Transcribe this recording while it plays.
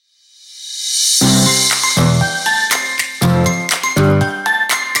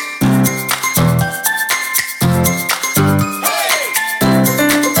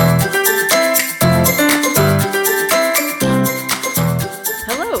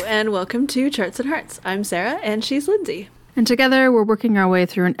and welcome to Charts and Hearts. I'm Sarah, and she's Lindsay. And together, we're working our way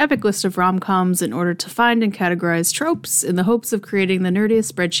through an epic list of rom-coms in order to find and categorize tropes in the hopes of creating the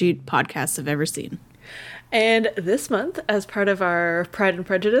nerdiest spreadsheet podcasts I've ever seen. And this month, as part of our Pride and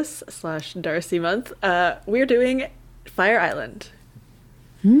Prejudice / Darcy month, we're doing Fire Island.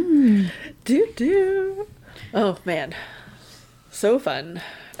 Do. Oh, man. So fun.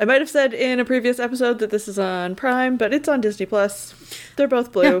 I might have said in a previous episode that this is on Prime, but it's on Disney+. They're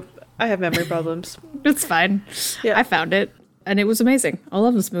both blue. Yeah. I have memory problems. It's fine. Yeah. I found it, and it was amazing. I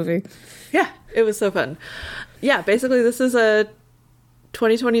love this movie. Yeah, it was so fun. Yeah, basically this is a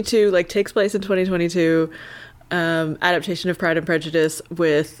 2022, takes place in 2022, adaptation of Pride and Prejudice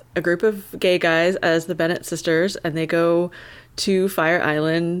with a group of gay guys as the Bennet sisters, and they go to Fire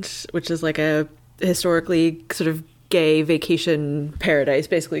Island, which is like a historically sort of gay vacation paradise,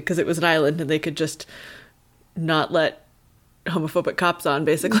 basically, because it was an island and they could just not let homophobic cops on,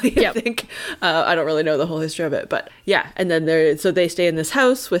 basically. Yep. I think I don't really know the whole history of it, but yeah. And then they stay in this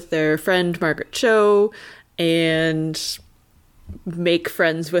house with their friend Margaret Cho and make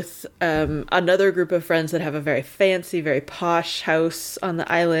friends with another group of friends that have a very fancy, very posh house on the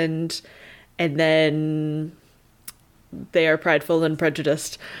island, and then they are prideful and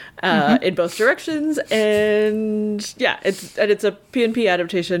prejudiced in both directions. And yeah, it's a P&P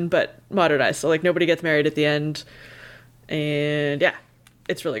adaptation, but modernized. So nobody gets married at the end. And yeah,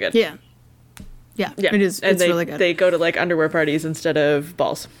 it's really good. Yeah, it is. And it's really good. They go to underwear parties instead of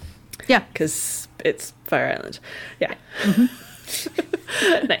balls. Yeah. Because it's Fire Island. Yeah.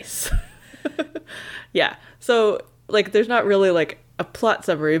 Nice. Yeah. So there's not really a plot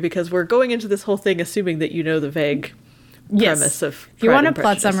summary because we're going into this whole thing assuming that you know the vague premise of Pride If you want a and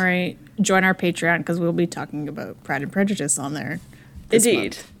plot Prejudice. summary, join our Patreon because we'll be talking about Pride and Prejudice on there.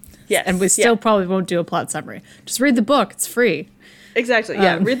 Indeed. Month. Yes. And we still probably won't do a plot summary. Just read the book. It's free. Exactly.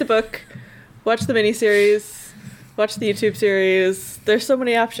 Yeah. Read the book, watch the miniseries, watch the YouTube series. There's so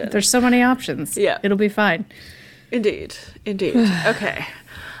many options. Yeah. It'll be fine. Indeed. Okay.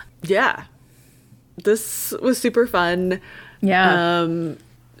 Yeah. This was super fun. Yeah.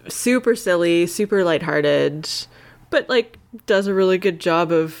 Super silly, super lighthearted, but does a really good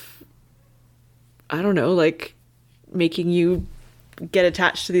job of, I don't know, making you get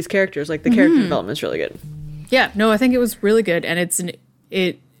attached to these characters. The character development's really good. Yeah, no, I think it was really good, and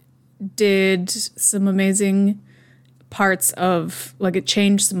it did some amazing parts of it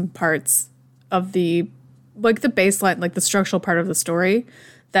changed some parts of the the baseline, the structural part of the story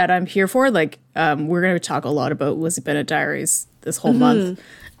that I'm here for. We're going to talk a lot about Lizzie Bennet Diaries this whole month,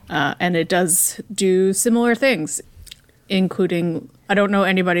 and it does do similar things, including, I don't know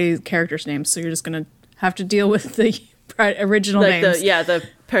anybody's characters' names, so you're just going to have to deal with the original names. The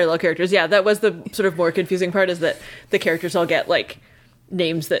parallel characters. Yeah, that was the sort of more confusing part, is that the characters all get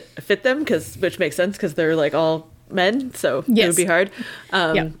names that fit them, which makes sense because they're all men, so it would be hard.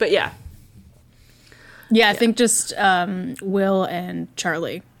 But yeah. Yeah, I think just Will and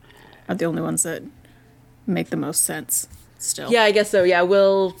Charlie are the only ones that make the most sense still. Yeah, I guess so. Yeah,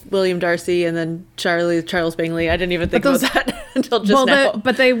 William Darcy, and then Charles Bingley. I didn't even think about that until just now.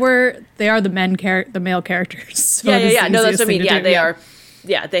 But they are the male characters. So yeah. No, that's what I mean. Yeah, they are.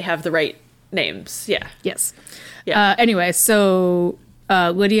 Yeah, they have the right names. Yeah. Yes. Yeah. Anyway, so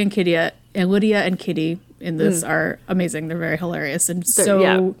Lydia and Kitty in this are amazing. They're very hilarious and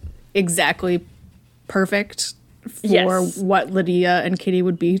exactly perfect for what Lydia and Kitty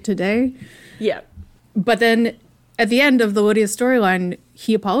would be today. Yeah. But then at the end of the Lydia storyline,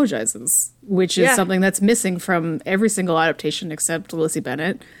 he apologizes, which is something that's missing from every single adaptation except Lizzie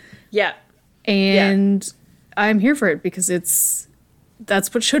Bennet. Yeah. And I'm here for it because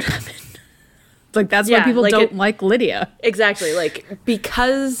that's what should happen. That's why people don't like Lydia. Exactly.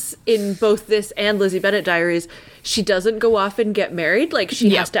 Because in both this and Lizzie Bennet Diaries, she doesn't go off and get married. She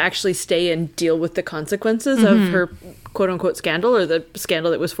has to actually stay and deal with the consequences of her quote-unquote scandal, or the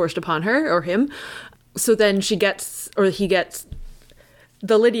scandal that was forced upon her or him. So then he gets,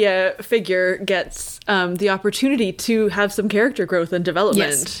 the Lydia figure gets the opportunity to have some character growth and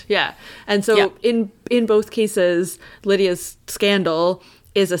development. Yes. Yeah. And so in both cases, Lydia's scandal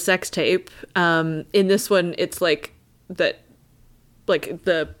is a sex tape. In this one, it's the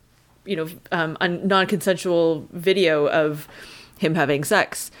non-consensual video of him having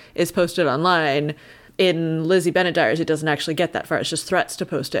sex is posted online. In Lizzie Bennet Diaries, it doesn't actually get that far. It's just threats to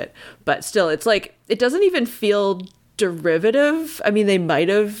post it. But still, it's it doesn't even feel derivative. I mean, they might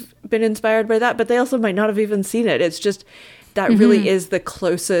have been inspired by that, but they also might not have even seen it. It's just that really is the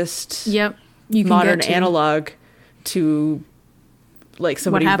closest modern analog to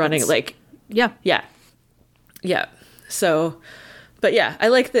somebody running Yeah. So But yeah, I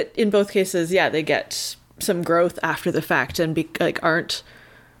like that in both cases, yeah, they get some growth after the fact and aren't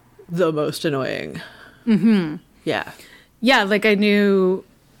the most annoying. Mm-hmm. Yeah. Yeah, like I knew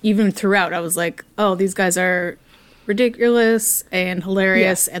even throughout, I was like, oh, these guys are ridiculous and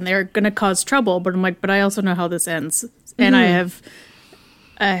hilarious and they're going to cause trouble. But I'm like, but I also know how this ends. And I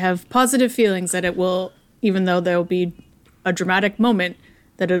have positive feelings that it will, even though there will be a dramatic moment,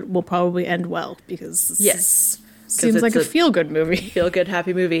 that it will probably end well because seems like a feel-good movie. Feel-good,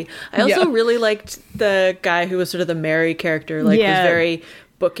 happy movie. I also really liked the guy who was sort of the Mary character, was very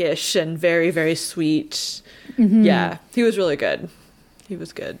bookish and very, very sweet. Mm-hmm. Yeah, he was really good. He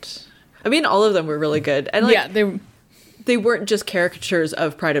was good. I mean, all of them were really good. And they weren't just caricatures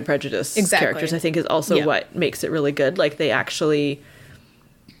of Pride and Prejudice characters, I think is also what makes it really good. Like, they actually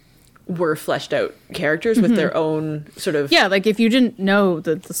were fleshed out characters with their own sort of... Yeah, like if you didn't know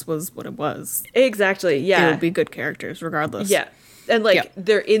that this was what it was. Exactly, yeah. They would be good characters regardless. Yeah. And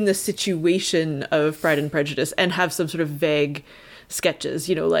they're in the situation of Pride and Prejudice and have some sort of vague sketches,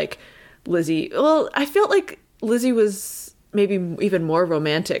 like Lizzie. Well, I felt like Lizzie was maybe even more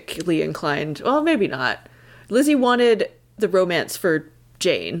romantically inclined. Well, maybe not. Lizzie wanted the romance for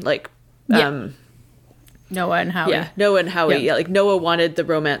Jane, Noah and Howie. Yeah, Noah and Howie. Yeah, like Noah wanted the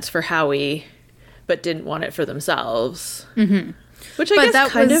romance for Howie, but didn't want it for themselves. Mm-hmm. Which I guess that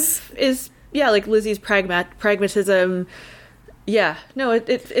kind of is, like Lizzie's pragmatism. Yeah, no,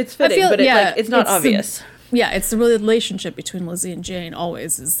 it's fitting, but it's not obvious. It's the relationship between Lizzie and Jane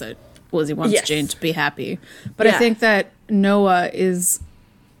always is that Lizzie wants Jane to be happy. But I think that Noah is,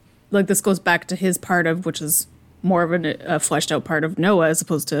 like, this goes back to his part of, which is more of a fleshed out part of Noah as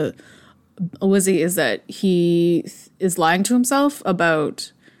opposed to Lizzie, is that he is lying to himself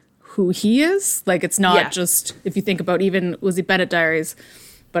about who he is. Like, it's not just, if you think about even Lizzie Bennet Diaries,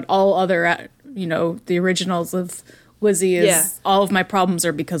 but all other, the originals of Lizzie is all of my problems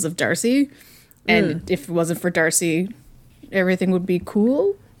are because of Darcy. And if it wasn't for Darcy, everything would be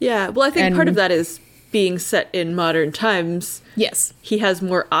cool. Yeah, well, I think part of that is being set in modern times. Yes. He has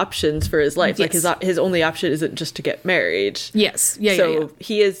more options for his life. Yes. Like, his only option isn't just to get married. Yes. Yeah, so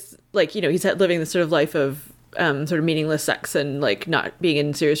he is, like, he's living this sort of life of sort of meaningless sex and, like, not being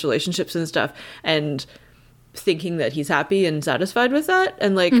in serious relationships and stuff, and thinking that he's happy and satisfied with that.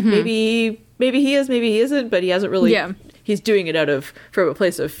 And, like, maybe he is, maybe he isn't, but he hasn't really... Yeah. He's doing it from a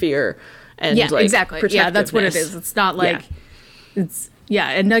place of fear and, exactly. Yeah, that's what it is. It's not like... It's... Yeah,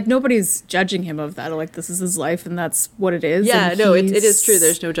 and, like, nobody's judging him of that. Like, this is his life, and that's what it is. Yeah, no, it is true.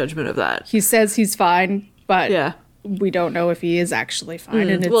 There's no judgment of that. He says he's fine, but we don't know if he is actually fine.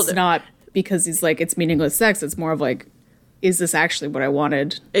 And it's not because he's, like, it's meaningless sex. It's more of, like, is this actually what I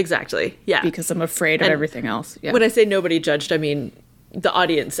wanted? Exactly, yeah. Because I'm afraid of everything else. Yeah. When I say nobody judged, I mean the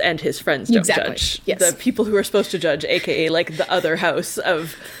audience and his friends don't judge. Yes. The people who are supposed to judge, a.k.a. like the other house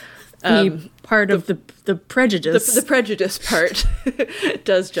of... part of the prejudice. The prejudice part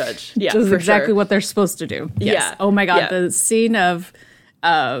does judge. Yeah, does exactly what they're supposed to do. Yes. Yeah. Oh my God, the scene of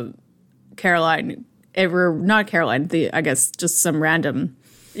Caroline, not Caroline, I guess just some random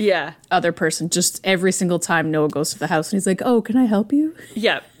other person, just every single time Noah goes to the house and he's like, oh, can I help you?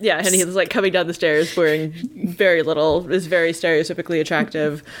 Yeah, and he's like coming down the stairs wearing very little, is very stereotypically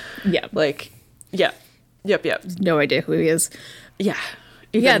attractive. Yep. No idea who he is. Yeah.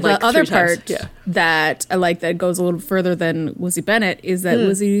 Even the other part that I like that goes a little further than Lizzie Bennet is that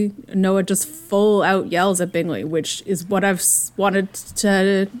Noah just full out yells at Bingley, which is what I've wanted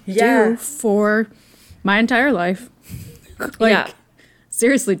to do for my entire life.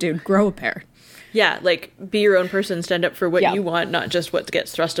 Seriously, dude, grow a pair. Yeah, like, be your own person, stand up for what you want, not just what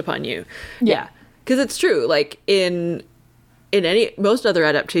gets thrust upon you. Yeah. Because it's true, like, in most other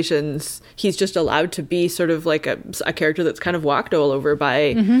adaptations, he's just allowed to be sort of like a character that's kind of walked all over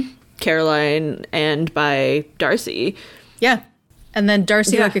by Caroline and by Darcy. Yeah. And then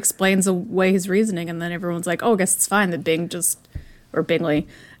Darcy like explains away his reasoning, and then everyone's like, oh, I guess it's fine that Bingley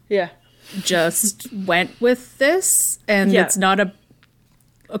just went with this, and it's not a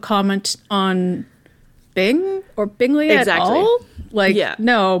comment on Bing or Bingley at all. Like,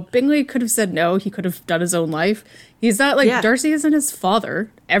 no, Bingley could have said no. He could have done his own life. He's not like Darcy isn't his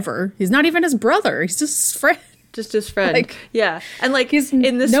father ever. He's not even his brother. He's just his friend. Just his friend. Like, and like he's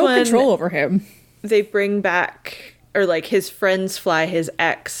in this no one, control over him. They bring back, or like his friends fly his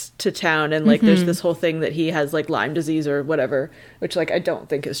ex to town, and like there's this whole thing that he has like Lyme disease or whatever, which like I don't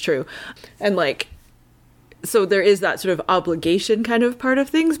think is true, and like so there is that sort of obligation kind of part of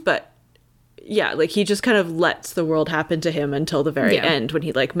things, but yeah, like he just kind of lets the world happen to him until the very end when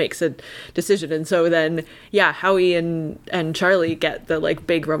he like makes a decision. And so then, yeah, Howie and Charlie get the like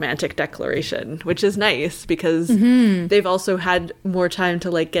big romantic declaration, which is nice because they've also had more time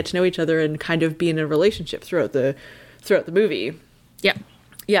to like get to know each other and kind of be in a relationship throughout the movie. Yeah.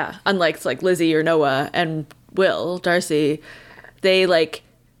 Yeah, unlike like Lizzie or Noah and Will, Darcy, they like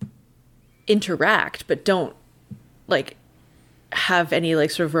interact but don't like have any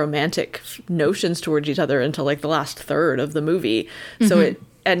like sort of romantic notions towards each other until like the last third of the movie. So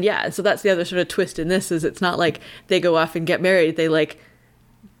so that's the other sort of twist in this is it's not like they go off and get married. They like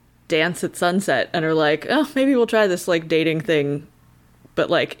dance at sunset and are like, oh, maybe we'll try this like dating thing, but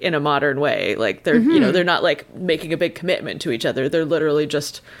like in a modern way. Like they're you know, they're not like making a big commitment to each other. They're literally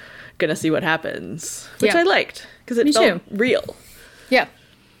just gonna see what happens, which I liked because it felt real. Yeah.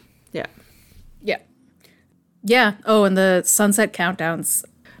 Yeah. Yeah. Yeah. Oh, and the sunset countdowns.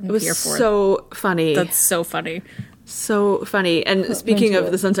 It was so funny. That's so funny. So funny. And speaking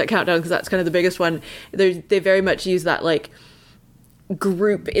of the sunset countdown, because that's kind of the biggest one, they very much use that like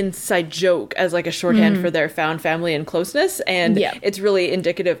group inside joke as like a shorthand for their found family and closeness. And it's really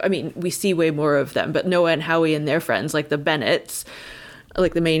indicative. I mean, we see way more of them, but Noah and Howie and their friends, like the Bennetts,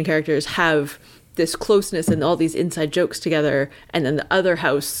 like the main characters, have this closeness and all these inside jokes together. And then the other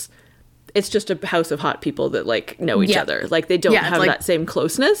house, it's just a house of hot people that like know each other. Like they don't have like that same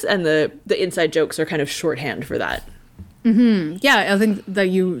closeness, and the inside jokes are kind of shorthand for that. Yeah, I think that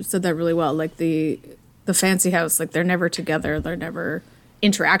you said that really well. Like the fancy house, like they're never together. They're never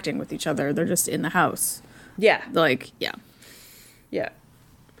interacting with each other. They're just in the house. Yeah. Like, yeah. Yeah.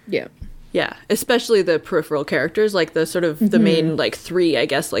 Yeah. Yeah. Especially the peripheral characters, like the sort of the main like three, I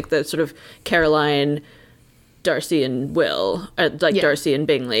guess, like the sort of Caroline, Darcy and Will, Darcy and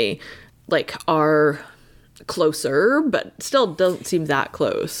Bingley, like are closer, but still don't seem that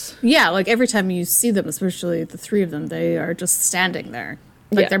close. Yeah, like every time you see them, especially the three of them, they are just standing there.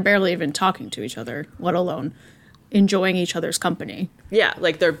 Like they're barely even talking to each other, let alone enjoying each other's company. Yeah,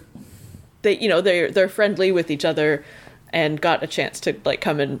 like they're friendly with each other and got a chance to like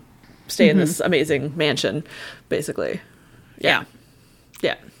come and stay in this amazing mansion, basically. Yeah.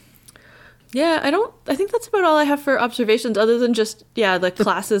 I think that's about all I have for observations other than just, the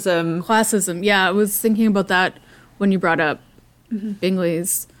classism. Classism, yeah. I was thinking about that when you brought up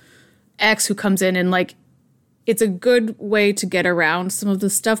Bingley's ex who comes in and, like, it's a good way to get around some of the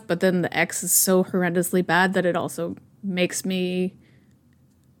stuff, but then the ex is so horrendously bad that it also makes me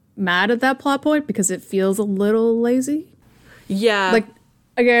mad at that plot point because it feels a little lazy. Yeah. Like,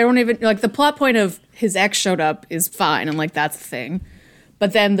 I don't even, like, the plot point of his ex showed up is fine, and, like, that's the thing.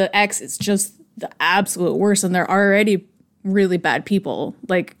 But then the ex is just the absolute worst, and they're already really bad people.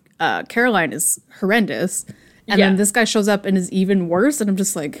 Like, Caroline is horrendous, and then this guy shows up and is even worse, and I'm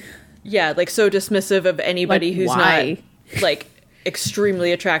just like... Yeah, like, so dismissive of anybody like, who's why? Not, like,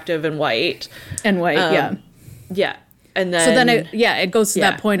 extremely attractive and white. And white, yeah. Yeah, and then... So then, it goes to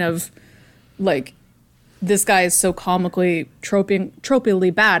that point of, like, this guy is so comically,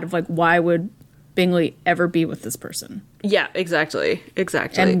 tropically bad of, like, why would Bingley ever be with this person? Yeah, exactly.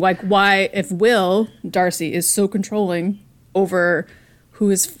 And like, why, if Will, Darcy, is so controlling over who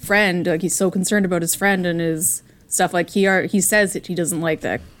his friend, like he's so concerned about his friend and his stuff, like he says that he doesn't like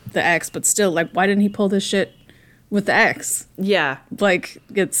the ex, but still, like, why didn't he pull this shit with the ex? Yeah. Like,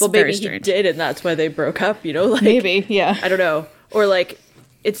 it's very strange. He did, and that's why they broke up, you know? Like, maybe, yeah. I don't know. Or, like,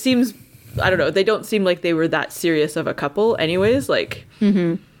 it seems, I don't know, they don't seem like they were that serious of a couple anyways, like,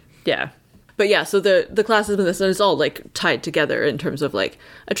 yeah. But yeah, so the classism in this is all like tied together in terms of like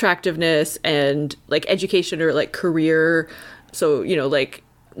attractiveness and like education or like career. So, you know, like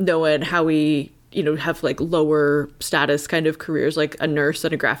Noah and Howie, you know, have like lower status kind of careers, like a nurse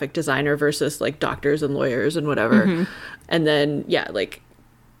and a graphic designer versus like doctors and lawyers and whatever. And then, like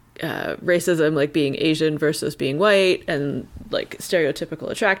racism, like being Asian versus being white, and like stereotypical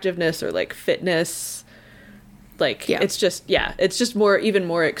attractiveness or like fitness. Like, it's just more, even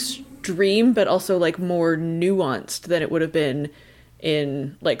more extreme, but also like more nuanced than it would have been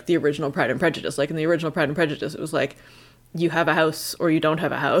in like the original Pride and Prejudice. Like in the original Pride and Prejudice, it was like you have a house or you don't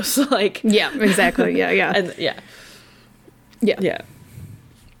have a house. Like, yeah, exactly. And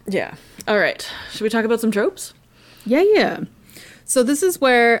all right, should we talk about some tropes? Yeah. So this is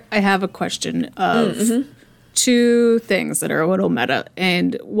where I have a question of two things that are a little meta,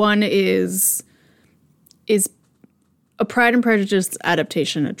 and one is a Pride and Prejudice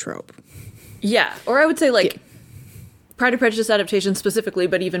adaptation a trope? Yeah, or I would say like Pride and Prejudice adaptation specifically,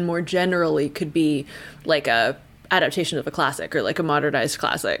 but even more generally could be like a adaptation of a classic or like a modernized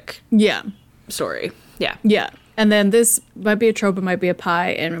classic. Yeah. Story. Yeah. Yeah. And then this might be a trope, it might be a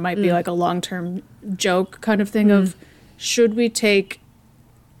pie, and it might be like a long-term joke kind of thing of, should we take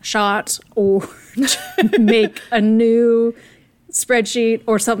shot or make a new spreadsheet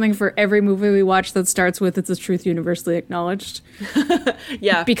or something for every movie we watch that starts with "It's a truth universally acknowledged"?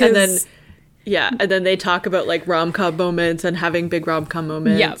 Yeah, Because and then they talk about like rom-com moments and having big rom-com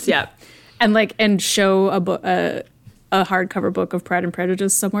moments. Yeah. and show a hardcover book of Pride and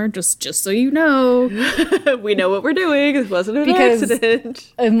Prejudice somewhere, just so you know. We know what we're doing. It wasn't an Because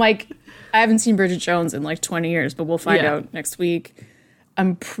accident. I'm like, I haven't seen Bridget Jones in like 20 years, but we'll find Yeah. out next week.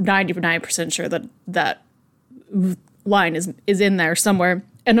 I'm 99% sure that line is in there somewhere.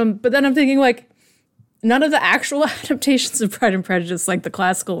 And but then I'm thinking like, none of the actual adaptations of Pride and Prejudice, like the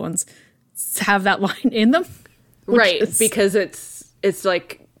classical ones, have that line in them. Right, because it's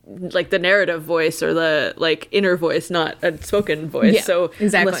like the narrative voice or the like inner voice, not a spoken voice. Yeah, so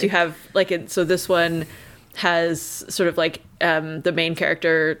exactly. unless you have like so this one has sort of like the main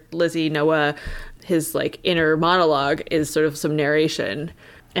character Lizzie Noah, his like inner monologue is sort of some narration,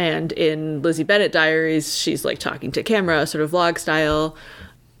 and in Lizzie Bennet Diaries she's like talking to camera, sort of vlog style.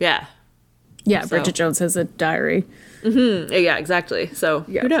 Yeah, Bridget Jones has a diary. yeah, exactly. So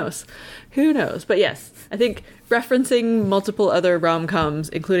Yeah. Who knows? But yes, I think referencing multiple other rom-coms,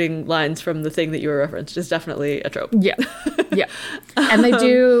 including lines from the thing that you were referenced, is definitely a trope. Yeah. And they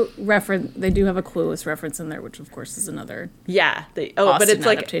do have a Clueless reference in there, which of course is another. Yeah. But Austen it's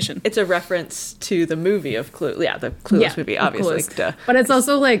like adaptation. it's a reference to the movie of Clue. Yeah, the Clueless movie, of obviously. Clueless. Duh. But it's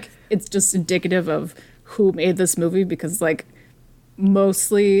also like, it's just indicative of who made this movie, because like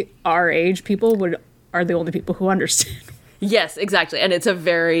mostly our age people are the only people who understand. Yes, exactly. And it's a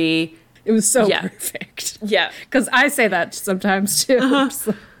very It was so Yeah. perfect. yeah. Because I say that sometimes too. I'm just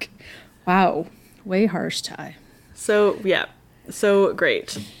like, wow, way harsh, Ty. So yeah, so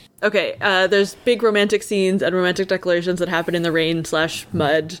great. Okay, there's big romantic scenes and romantic declarations that happen in the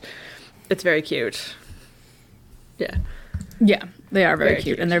rain/mud. It's very cute. Yeah. Yeah, they are very Very cute.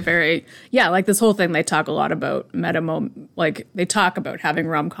 cute. And they're very, like this whole thing, they talk a lot about like they talk about having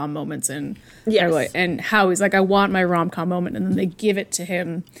rom-com moments and Yes. and how he's like, I want my rom-com moment, and then they give it to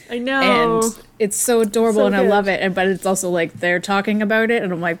him. I know. And it's so adorable So and I good. love it. But it's also like they're talking about it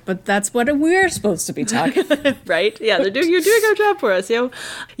and I'm like, but that's what we're supposed to be talking about. Right? Yeah, you're doing our job for us, yo.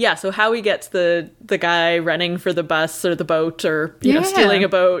 Yeah, so Howie gets the guy running for the bus or the boat or Yeah. stealing a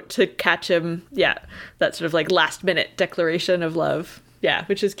boat to catch him. Yeah. That sort of like last minute declaration of love. Yeah,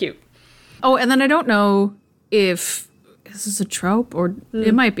 which is cute. Oh, and then I don't know if this is a trope or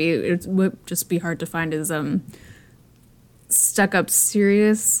it might be. It would just be hard to find. Is stuck up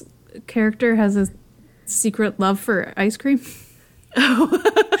serious character has a secret love for ice cream.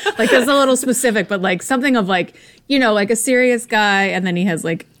 Like that's a little specific, but like something of like, like a serious guy, and then he has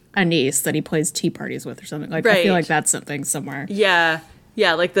like a niece that he plays tea parties with or something. Like I feel Right. like that's something somewhere. Yeah.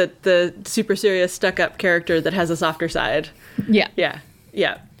 Yeah, like the super serious stuck up character that has a softer side. Yeah. Yeah.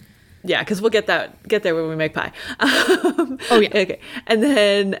 Yeah. Yeah, because we'll get there when we make pie. Oh yeah. Okay. And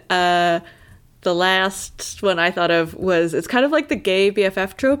then the last one I thought of was, it's kind of like the gay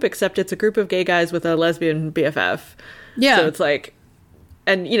BFF trope, except it's a group of gay guys with a lesbian BFF. Yeah. So it's like,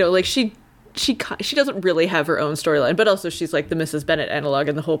 and like she doesn't really have her own storyline, but also she's like the Mrs. Bennet analog,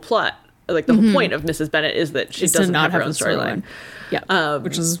 and the whole plot, like the whole point of Mrs. Bennet is that she Is to doesn't not have her have own a storyline. storyline. Yeah.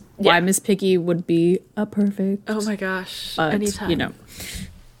 Which is why yeah. Miss Piggy would be a perfect. Oh my gosh. But, Anytime.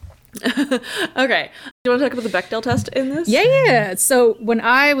 Okay. Do you want to talk about the Bechdel test in this? Yeah. So when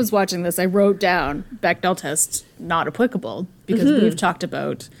I was watching this, I wrote down Bechdel test not applicable, because we've talked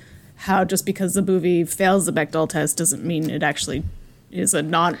about how just because the movie fails the Bechdel test doesn't mean it actually is a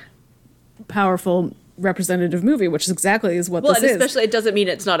not powerful representative movie, which exactly is what Well, this and is. especially it doesn't mean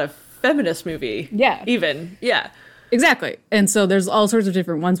it's not a feminist movie. Yeah. Even. Yeah. Exactly. And so there's all sorts of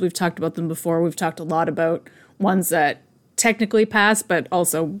different ones. We've talked about them before. We've talked a lot about ones that technically pass, but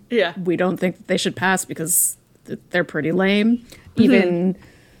also Yeah. we don't think that they should pass because they're pretty lame. Even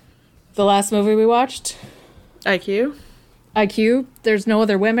the last movie we watched, IQ. IQ, there's no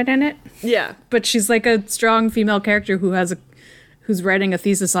other women in it, Yeah. but she's like a strong female character who's writing a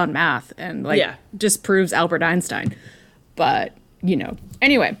thesis on math and like Yeah. disproves Albert Einstein. But,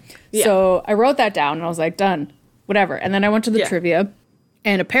 anyway, Yeah. so I wrote that down and I was like, done, whatever. And then I went to the Yeah. trivia,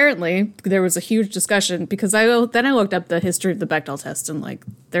 and apparently there was a huge discussion because I looked up the history of the Bechdel test, and like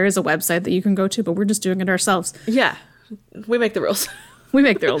there is a website that you can go to, but we're just doing it ourselves. Yeah. We make the rules. We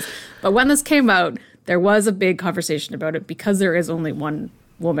make the rules. But when this came out, there was a big conversation about it because there is only one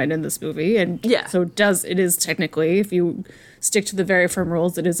woman in this movie. And Yeah. so it is technically, if you stick to the very firm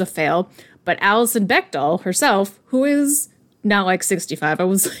rules, it is a fail. But Alison Bechdel herself, who is now like 65. I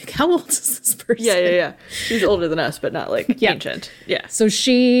was like, how old is this person? Yeah. She's older than us, but not like Yeah. ancient. Yeah. So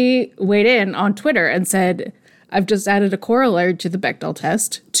she weighed in on Twitter and said, I've just added a corollary to the Bechdel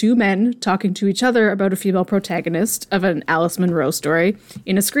test. 2 men talking to each other about a female protagonist of an Alice Munro story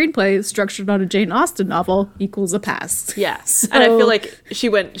in a screenplay structured on a Jane Austen novel equals a pass. Yeah. So, And I feel like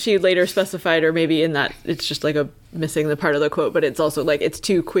she later specified, or maybe in that it's just like a missing the part of the quote, but it's also like it's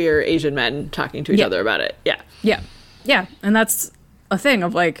 2 queer Asian men talking to each other about it. Yeah. Yeah. And that's a thing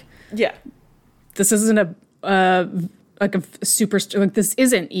of like, Yeah. this isn't this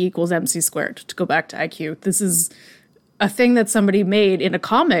isn't E equals MC squared, to go back to IQ. This is a thing that somebody made in a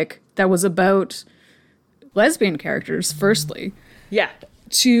comic that was about lesbian characters, firstly, Yeah.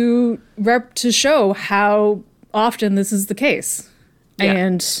 to show how often this is the case. Yeah.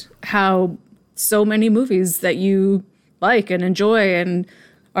 And how so many movies that you like and enjoy and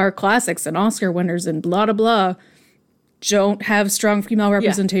are classics and Oscar winners and blah, blah, blah, don't have strong female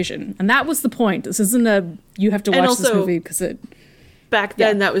representation. And that was the point. This isn't you have to watch this movie because it... Back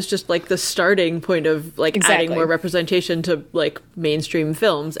then, that was just like the starting point of like Exactly. adding more representation to like mainstream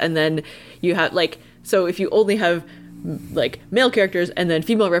films. And then you have like, so if you only have like male characters and then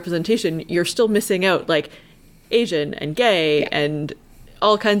female representation, you're still missing out like Asian and gay and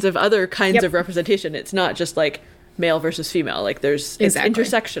all kinds of other kinds of representation. It's not just like male versus female. Like it's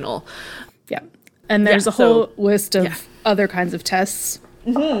intersectional. Yeah. And there's a whole list of other kinds of tests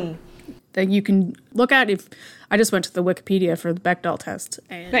that you can look at. If I just went to the Wikipedia for the Bechdel test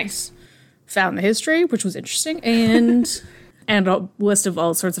and found the history, which was interesting, and a list of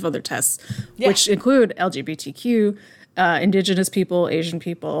all sorts of other tests, which include LGBTQ, Indigenous people, Asian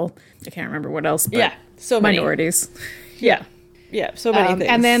people. I can't remember what else, but so many. minorities. Yeah, so many things.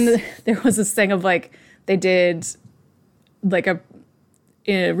 And then there was this thing of like they did like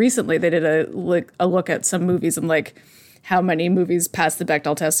recently they did a look at some movies and like how many movies passed the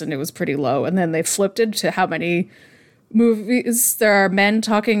Bechdel test, and it was pretty low. And then they flipped it to how many movies there are men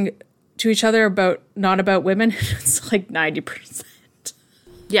talking to each other not about women. It's like 90%.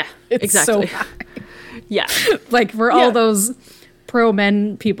 Yeah, It's exactly. so high. Yeah. Like for all those pro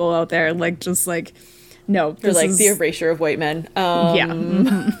men people out there, like just like, no, For like the erasure of white men.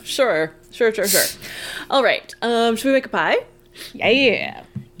 Sure. All right. Should we make a pie? Yeah.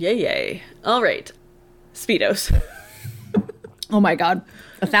 Yay. All right. Speedos. Oh my God.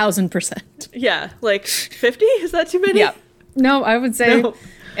 1,000%. Yeah. Like 50? Is that too many? Yeah. No, I would say No.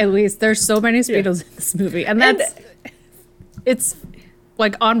 at least there's so many Speedos in this movie. And it's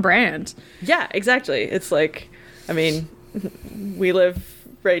like on brand. Yeah, exactly. It's like, I mean, we live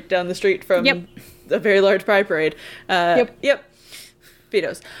right down the street from a very large pride parade. Yep.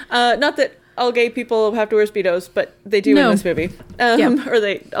 Speedos. Not that all gay people have to wear Speedos, but they do in this movie. Or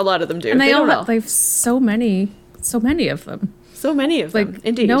a lot of them do. And they don't all. have so many of them. So many of them,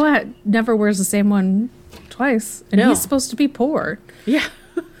 indeed. Noah never wears the same one twice. And he's supposed to be poor. Yeah.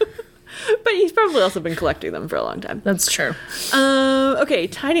 But he's probably also been collecting them for a long time. That's true. Okay,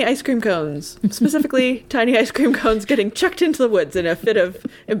 tiny ice cream cones. Specifically, tiny ice cream cones getting chucked into the woods in a fit of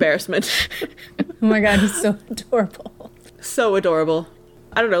embarrassment. Oh my God, he's so adorable. So adorable.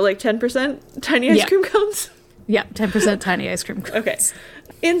 I don't know, like 10% tiny ice cream cones? Yeah, 10% tiny ice cream cones. Okay.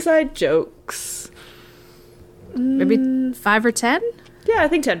 Inside jokes. Maybe 5 or 10? Yeah, I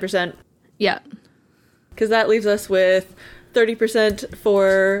think 10%. Yeah. Because that leaves us with 30%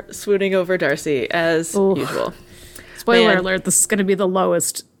 for swooning over Darcy, as usual. Spoiler alert, this is going to be the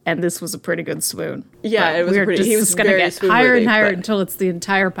lowest, and this was a pretty good swoon. Yeah, it was pretty. He was going to get higher and higher but... until it's the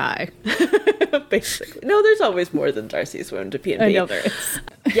entire pie. Basically. No, there's always more than Darcy swoon to P&P. I know there is.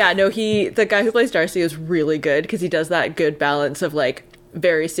 Yeah, no, the guy who plays Darcy is really good because he does that good balance of like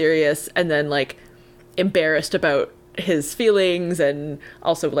very serious and then like embarrassed about his feelings and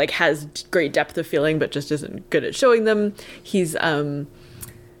also like has great depth of feeling but just isn't good at showing them. He's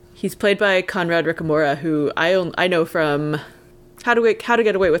played by Conrad Ricamora, who I know from How to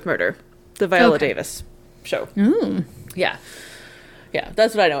Get Away with Murder, the Viola Davis show. Yeah,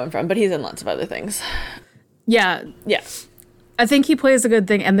 that's what I know him from, but he's in lots of other things. Yeah. I think he plays a good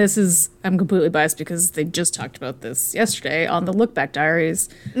thing, and I'm completely biased because they just talked about this yesterday on the Look Back Diaries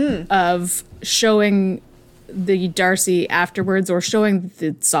of showing the Darcy afterwards or showing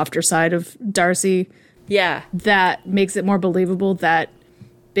the softer side of Darcy. Yeah. That makes it more believable that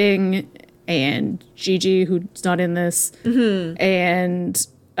Bing and Gigi, who's not in this, and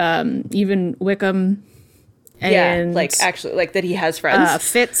even Wickham and like actually like that he has friends.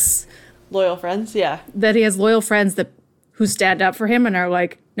 Fitz. Loyal friends, yeah. That he has loyal friends who stand up for him and are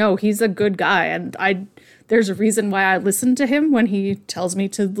like, no, he's a good guy, and there's a reason why I listen to him when he tells me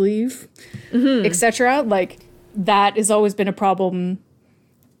to leave, etc. Like, that has always been a problem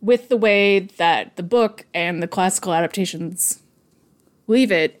with the way that the book and the classical adaptations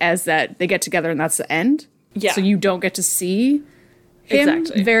leave it, as that they get together and that's the end. Yeah. So you don't get to see him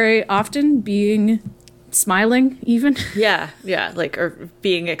very often smiling even. Yeah, like, or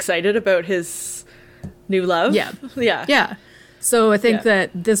being excited about his new love. Yeah. So I think that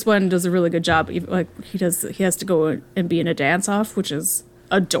this one does a really good job. Like, he has to go and be in a dance-off, which is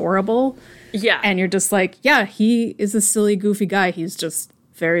adorable. Yeah. And you're just like, yeah, he is a silly, goofy guy. He's just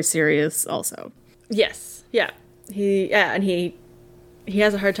very serious also. Yes. Yeah. And he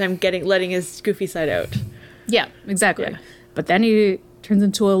has a hard time letting his goofy side out. Yeah, exactly. Yeah. But then he turns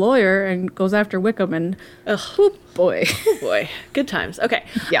into a lawyer and goes after Wickham, and oh boy. Oh boy. Good times. Okay.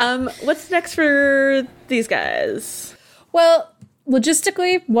 Yeah. What's next for these guys? Well,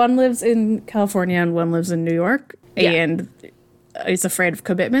 logistically, one lives in California and one lives in New York, and is afraid of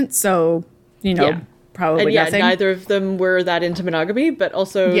commitment, so, probably and nothing. Neither of them were that into monogamy, but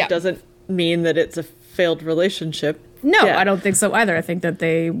also doesn't mean that it's a failed relationship. No, I don't think so either. I think that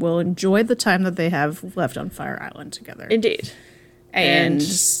they will enjoy the time that they have left on Fire Island together. Indeed. And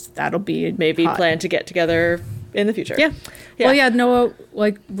that'll be maybe hot. plan to get together in the future. Yeah. Well, Noah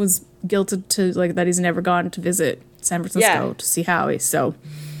was guilted to that he's never gone to visit San Francisco to see Howie. So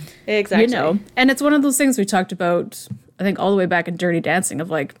exactly, and it's one of those things we talked about, I think, all the way back in Dirty Dancing,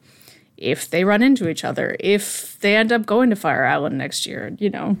 of if they run into each other, if they end up going to Fire Island next year,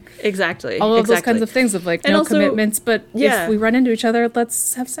 exactly, all of those kinds of things of no also, commitments, but if we run into each other,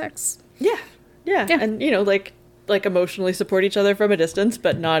 let's have sex. Yeah, and like emotionally support each other from a distance,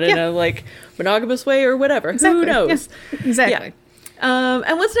 but not in a monogamous way or whatever. Exactly. Who knows? Yeah. Exactly. Yeah.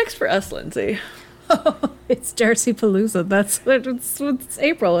 And what's next for us, Lindsay? It's Darcy Palooza. It's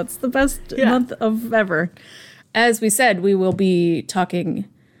April. It's the best month of ever. As we said, we will be talking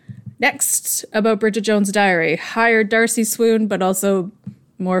next about Bridget Jones' Diary. Higher Darcy swoon, but also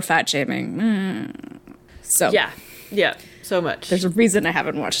more fat shaming. So yeah, so much. There's a reason I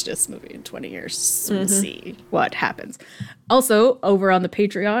haven't watched this movie in 20 years. So we'll see what happens. Also, over on the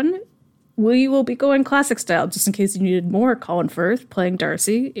Patreon, we will be going classic style, just in case you needed more Colin Firth playing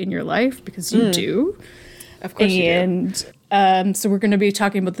Darcy in your life, because you do. Of course you do. And so we're going to be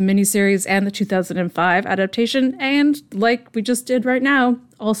talking about the miniseries and the 2005 adaptation, and like we just did right now,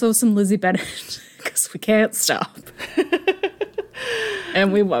 also some Lizzie Bennet, because we can't stop.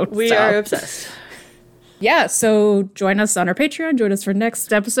 And we won't We stop. are obsessed. Yeah, so join us on our Patreon. Join us for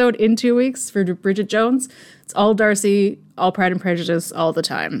next episode in 2 weeks for Bridget Jones. It's all Darcy, all Pride and Prejudice, all the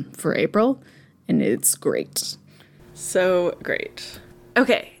time for April, and it's great. So great.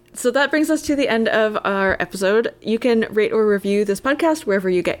 Okay, so that brings us to the end of our episode. You can rate or review this podcast wherever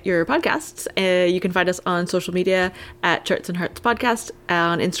you get your podcasts. You can find us on social media at Charts and Hearts Podcast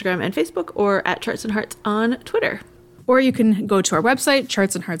on Instagram and Facebook, or at Charts and Hearts on Twitter. Or you can go to our website,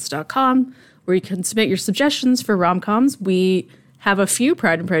 chartsandhearts.com, where you can submit your suggestions for rom-coms. We have a few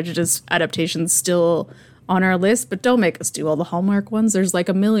Pride and Prejudice adaptations still on our list, but don't make us do all the Hallmark ones. There's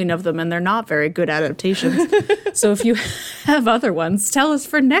a million of them, and they're not very good adaptations. So if you have other ones, tell us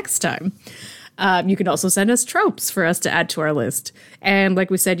for next time. You can also send us tropes for us to add to our list. And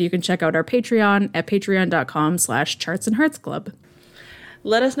like we said, you can check out our Patreon at patreon.com/chartsandheartsclub.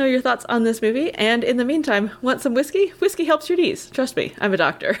 Let us know your thoughts on this movie, and in the meantime, want some whiskey? Whiskey helps your knees. Trust me, I'm a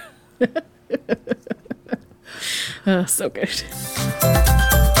doctor. So good.